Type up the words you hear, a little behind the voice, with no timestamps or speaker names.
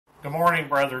Good morning,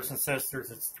 brothers and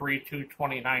sisters. It's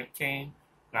 3/2/2019,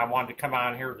 and I wanted to come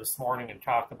on here this morning and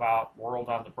talk about world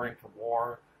on the brink of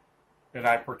war. And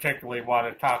I particularly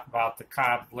want to talk about the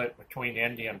conflict between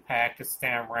India and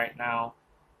Pakistan right now,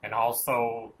 and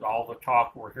also all the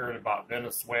talk we're hearing about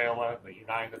Venezuela, the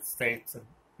United States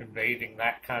invading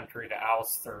that country to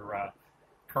oust their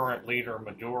current leader,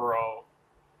 Maduro.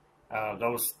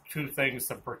 Those two things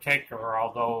in particular,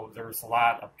 although there's a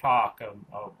lot of talk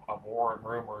of war and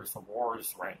rumors of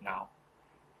wars right now.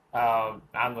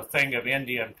 On the thing of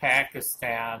India and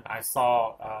Pakistan, I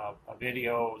saw a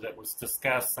video that was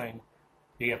discussing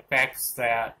the effects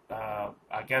that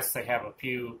I guess they have a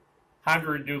few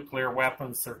hundred nuclear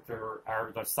weapons that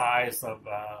are the size of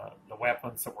the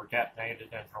weapons that were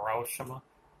detonated in Hiroshima.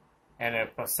 And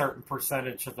if a certain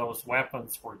percentage of those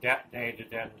weapons were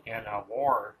detonated in a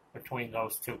war between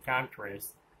those two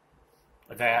countries,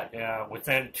 that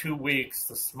within 2 weeks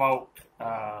the smoke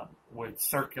would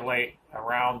circulate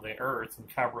around the earth and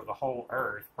cover the whole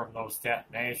earth from those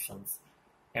detonations.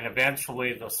 And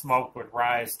eventually the smoke would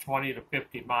rise 20 to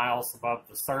 50 miles above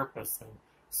the surface and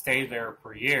stay there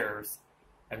for years.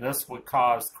 And this would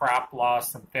cause crop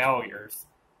loss and failures,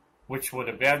 which would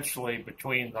eventually,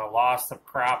 between the loss of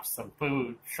crops and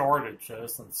food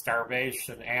shortages and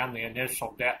starvation and the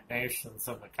initial detonations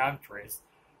in the countries,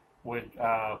 would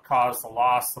cause the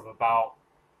loss of about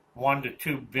 1 to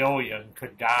 2 billion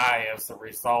could die as a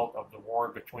result of the war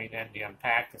between India and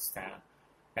Pakistan.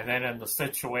 And then in the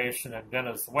situation in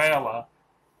Venezuela,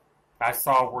 I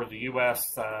saw where the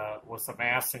U.S. Was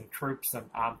amassing troops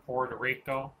on Puerto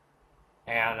Rico,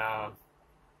 and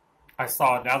I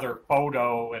saw another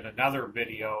photo and another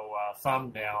video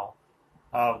thumbnail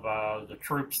of the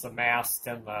troops amassed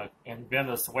in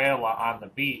Venezuela on the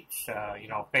beach,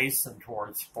 facing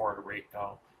towards Puerto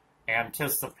Rico,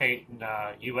 anticipating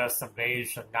U.S.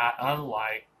 invasion, not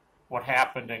unlike what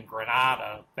happened in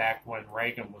Grenada back when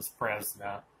Reagan was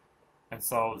president. And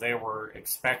so they were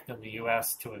expecting the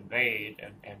U.S. to invade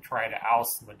and try to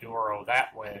oust Maduro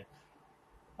that way.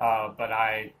 But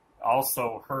I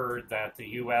also heard that the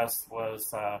U.S.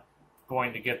 was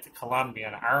going to get the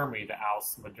Colombian army to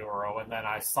oust Maduro, and then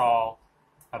I saw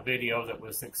a video that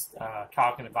was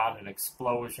talking about an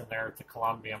explosion there at the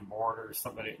Colombian border.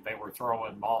 They were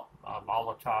throwing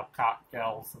Molotov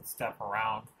cocktails and stuff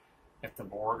around at the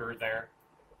border there,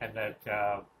 and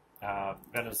that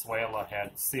Venezuela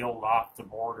had sealed off the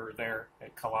border there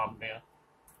at Colombia.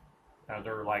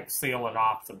 They're like sealing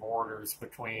off the borders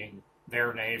between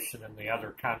their nation and the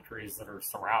other countries that are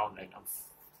surrounding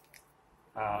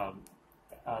them.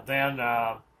 Then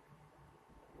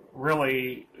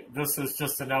really, this is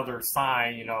just another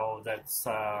sign, that's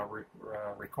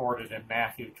recorded in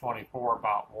Matthew 24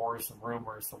 about wars and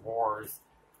rumors of wars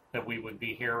that we would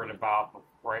be hearing about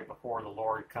right before the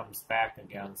Lord comes back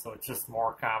again. So it's just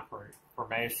more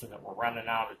confirmation that we're running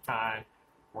out of time.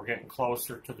 We're getting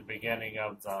closer to the beginning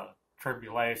of the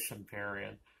tribulation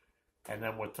period. And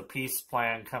then with the peace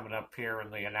plan coming up here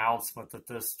and the announcement that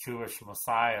this Jewish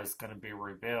Messiah is going to be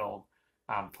revealed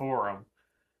on Purim,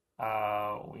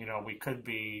 we could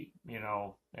be,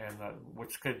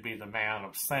 which could be the man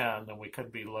of sin, then we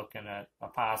could be looking at a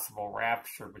possible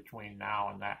rapture between now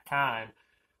and that time.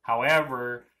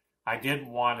 However, I did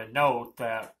want to note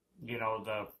that,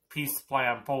 the peace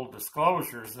plan full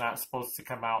disclosure is not supposed to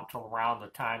come out until around the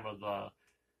time of the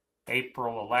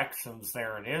April elections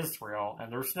there in Israel,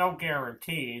 and there's no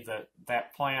guarantee that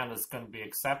that plan is going to be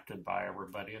accepted by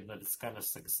everybody and that it's going to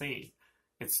succeed.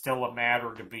 It's still a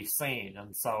matter to be seen,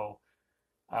 and so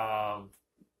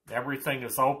everything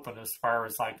is open as far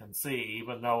as I can see,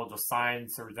 even though the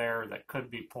signs are there that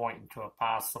could be pointing to a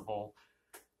possible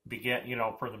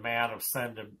for the man of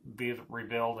sin to be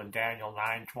revealed in Daniel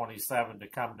 9:27 to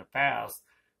come to pass.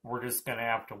 We're just going to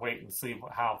have to wait and see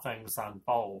how things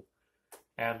unfold.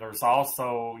 And there's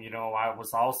also, I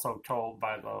was also told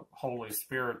by the Holy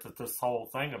Spirit that this whole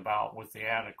thing with the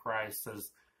Antichrist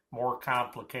is more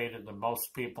complicated than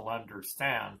most people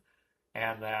understand,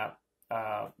 and that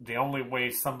the only way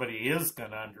somebody is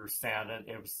going to understand it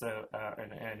is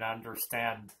and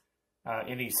understand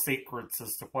any secrets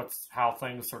as to how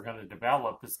things are going to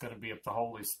develop is going to be if the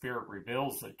Holy Spirit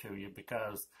reveals it to you,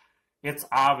 because it's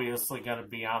obviously going to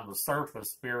be on the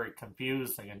surface very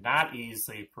confusing and not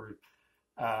easy for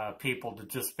people to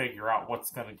just figure out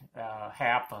what's going to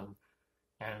happen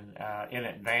and in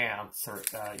advance, or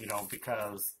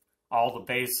because all the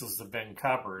bases have been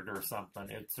covered or something.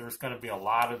 There's going to be a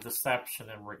lot of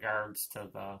deception in regards to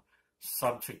the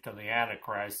subject of the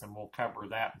Antichrist, and we'll cover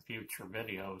that in future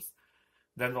videos.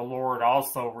 Then the Lord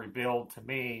also revealed to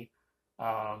me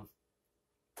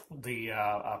the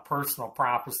personal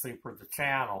prophecy for the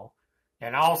channel,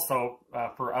 and also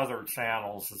for other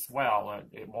channels as well.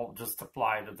 It won't just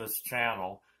apply to this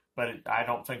channel, but I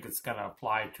don't think it's going to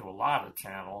apply to a lot of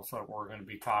channels. So we're going to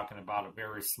be talking about a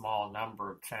very small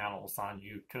number of channels on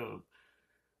YouTube.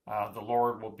 The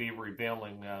Lord will be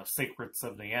revealing secrets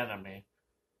of the enemy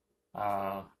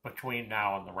between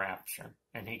now and the rapture.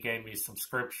 And he gave me some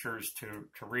scriptures to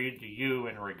read to you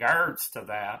in regards to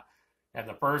that. And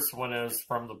the first one is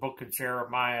from the book of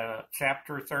Jeremiah,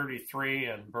 chapter 33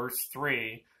 and verse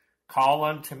 3. Call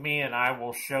unto me, and I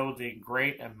will show thee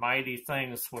great and mighty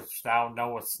things which thou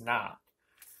knowest not.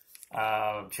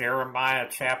 Jeremiah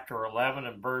chapter 11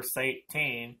 and verse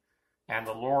 18. And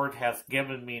the Lord hath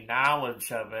given me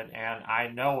knowledge of it, and I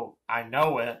know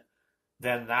it.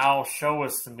 Then thou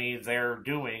showest me their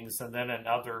doings. And then in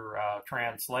other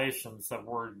translations, the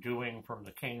word doing from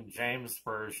the King James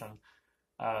Version,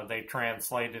 they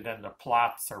translated into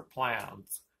plots or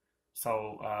plans.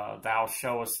 So thou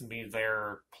showest me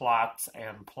their plots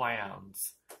and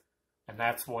plans. And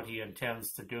that's what he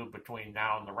intends to do between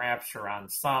now and the rapture on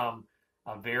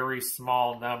a very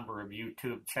small number of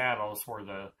YouTube channels where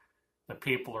the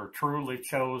people are truly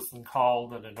chosen,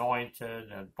 called, and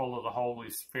anointed, and full of the Holy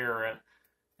Spirit,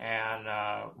 and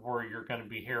where you're going to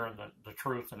be hearing the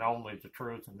truth and only the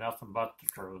truth and nothing but the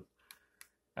truth.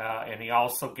 And he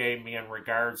also gave me in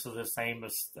regards to this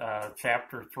Amos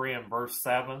chapter 3 and verse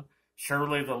 7,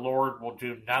 surely the Lord will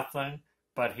do nothing,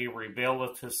 but he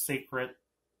revealeth his secret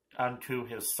unto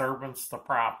his servants the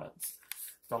prophets.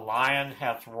 The lion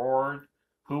hath roared,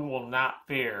 who will not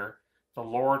fear? The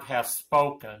Lord hath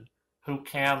spoken, who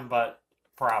can but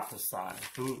prophesy?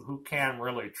 Who can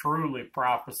really truly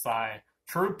prophesy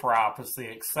true prophecy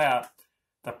except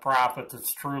the prophet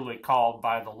that's truly called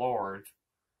by the Lord,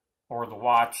 or the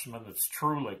watchman that's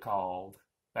truly called?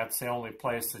 That's the only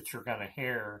place that you're going to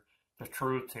hear the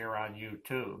truth here on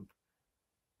YouTube,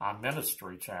 on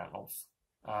ministry channels.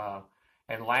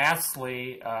 And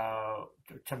lastly,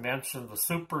 to mention the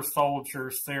super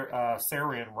soldier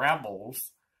Syrian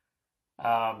rebels.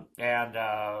 I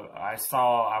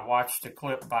watched a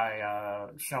clip by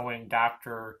showing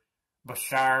Dr.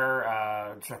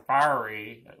 Bashar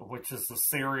Jafari, which is the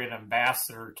Syrian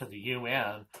ambassador to the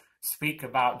UN, speak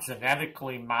about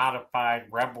genetically modified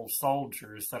rebel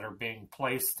soldiers that are being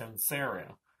placed in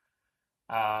Syria.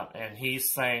 And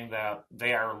he's saying that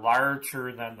they are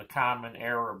larger than the common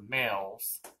Arab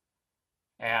males.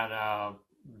 And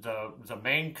the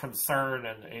main concern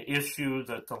and issue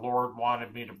that the Lord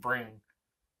wanted me to bring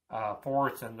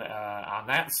forth on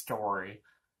that story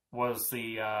was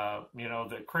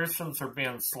that Christians are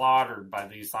being slaughtered by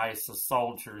these ISIS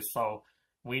soldiers. So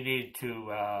we need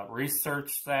to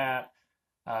research that.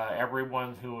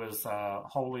 Everyone who is a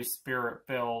Holy Spirit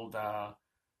filled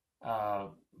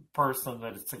person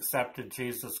that has accepted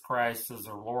Jesus Christ as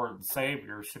their Lord and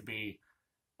Savior should be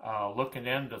looking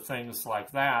into things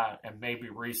like that and maybe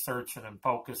researching and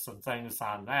focusing things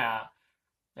on that,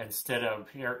 instead of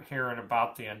hearing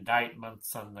about the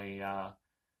indictments and the,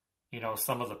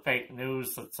 some of the fake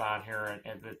news that's on here,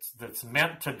 and that's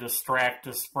meant to distract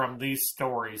us from these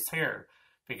stories here.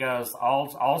 Because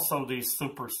also these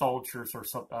super soldiers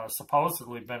are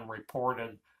supposedly been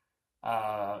reported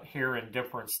here in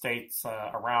different states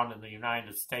around in the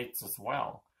United States as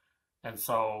well. And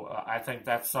so I think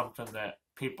that's something that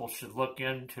people should look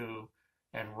into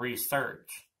and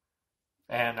research.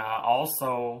 And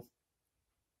also,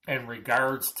 in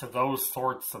regards to those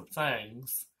sorts of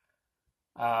things,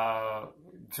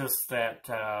 just that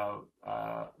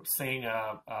seeing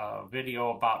a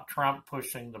video about Trump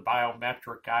pushing the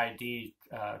biometric ID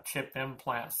chip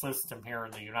implant system here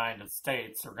in the United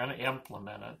States, they're going to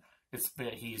implement it.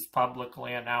 He's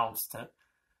publicly announced it.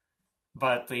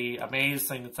 But the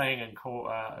amazing thing and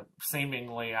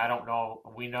seemingly, I don't know,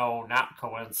 we know not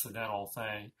coincidental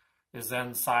thing, is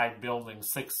inside building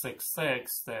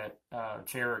 666 that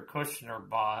Jared Kushner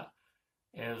bought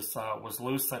was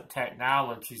Lucent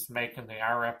Technologies making the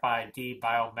RFID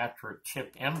biometric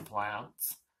chip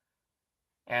implants.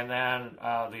 And then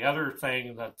the other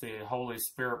thing that the Holy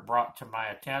Spirit brought to my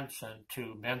attention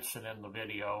to mention in the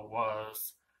video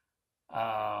was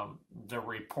the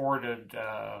reported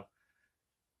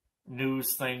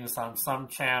news things on some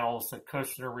channels that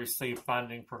Kushner received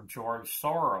funding from George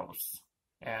Soros.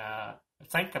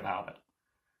 Think about it.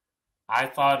 I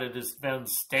thought it has been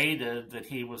stated that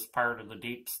he was part of the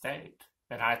deep state.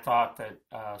 And I thought that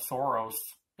Soros,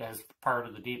 as part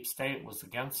of the deep state, was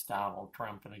against Donald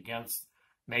Trump and against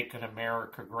making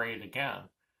America great again.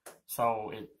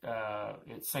 So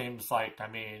it seems like,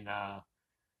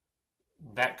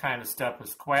 that kind of stuff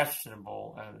is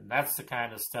questionable, and that's the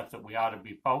kind of stuff that we ought to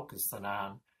be focusing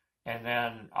on. And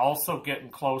then also getting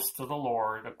close to the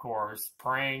Lord, of course,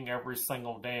 praying every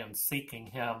single day and seeking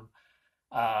Him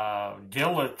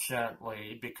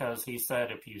diligently, because He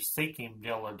said if you seek Him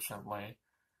diligently,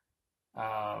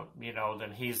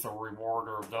 then He's a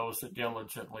rewarder of those that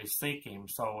diligently seek Him.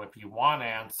 So if you want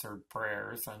answered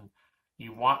prayers and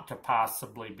you want to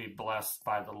possibly be blessed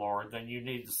by the Lord, then you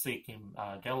need to seek Him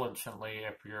diligently.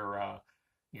 If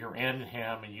you're in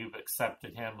Him and you've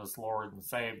accepted Him as Lord and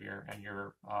Savior, and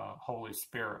you're Holy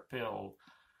Spirit filled,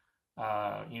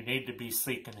 you need to be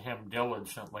seeking Him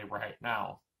diligently right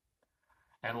now.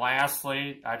 And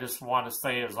lastly, I just want to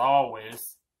say, as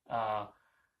always,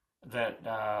 that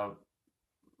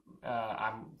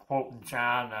I'm quoting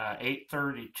John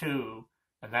 8:32,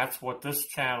 and that's what this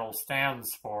channel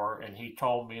stands for. And he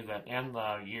told me that in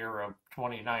the year of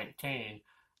 2019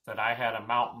 that I had a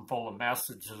mountain full of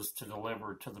messages to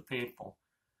deliver to the people.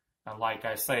 And like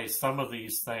I say, some of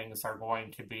these things are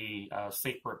going to be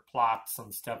secret plots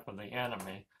and stuff of the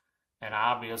enemy. And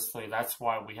obviously that's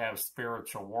why we have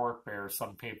spiritual warfare.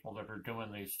 Some people that are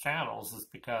doing these channels is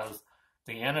because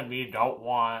the enemy don't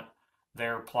want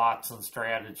their plots and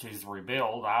strategies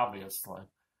revealed, obviously.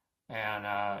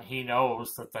 And he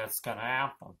knows that that's going to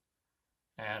happen.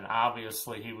 And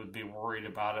obviously he would be worried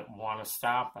about it and want to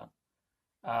stop it.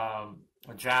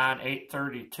 John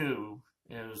 8:32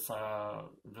 is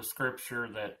the scripture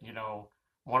that,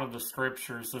 one of the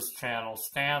scriptures this channel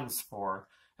stands for.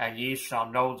 And ye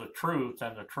shall know the truth,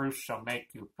 and the truth shall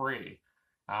make you free.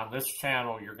 On this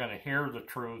channel, you're going to hear the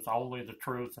truth, only the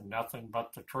truth, and nothing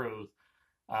but the truth.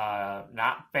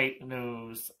 Not fake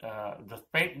news. The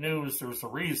fake news, there's a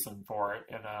reason for it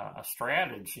and a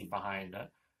strategy behind it.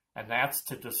 And that's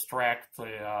to distract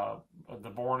the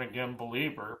born-again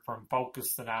believer from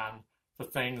focusing on the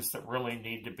things that really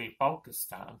need to be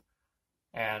focused on.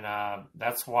 And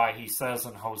that's why he says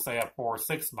in Hosea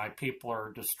 4:6, my people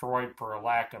are destroyed for a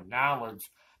lack of knowledge,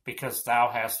 because thou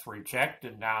hast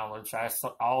rejected knowledge. I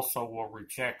also will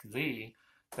reject thee,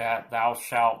 that thou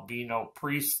shalt be no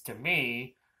priest to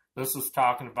me. This is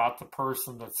talking about the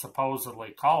person that's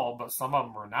supposedly called, but some of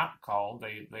them are not called.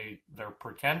 They're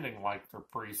pretending like they're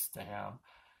priests to him.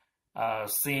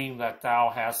 Seeing that thou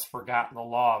hast forgotten the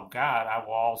law of God, I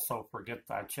will also forget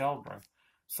thy children.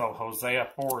 So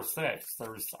Hosea 4:6,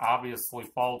 there's obviously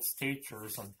false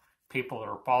teachers and people that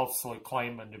are falsely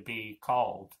claiming to be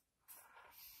called.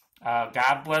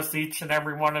 God bless each and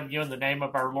every one of you in the name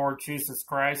of our Lord Jesus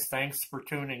Christ. Thanks for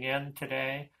tuning in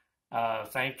today.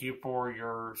 Thank you for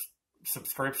your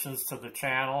subscriptions to the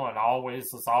channel, and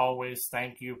always, as always,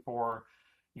 thank you for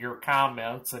your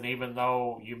comments. And even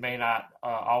though you may not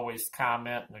always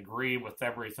comment and agree with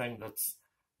everything that's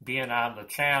being on the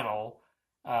channel,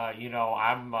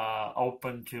 I'm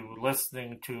open to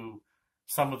listening to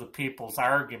some of the people's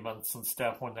arguments and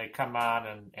stuff when they come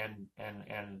on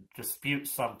and dispute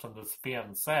something that's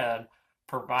being said,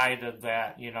 provided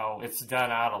that, it's done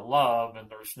out of love and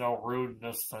there's no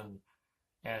rudeness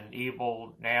and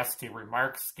evil, nasty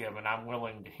remarks given. I'm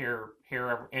willing to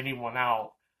hear anyone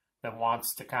out that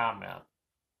wants to comment.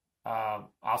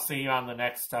 I'll see you on the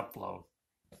next upload.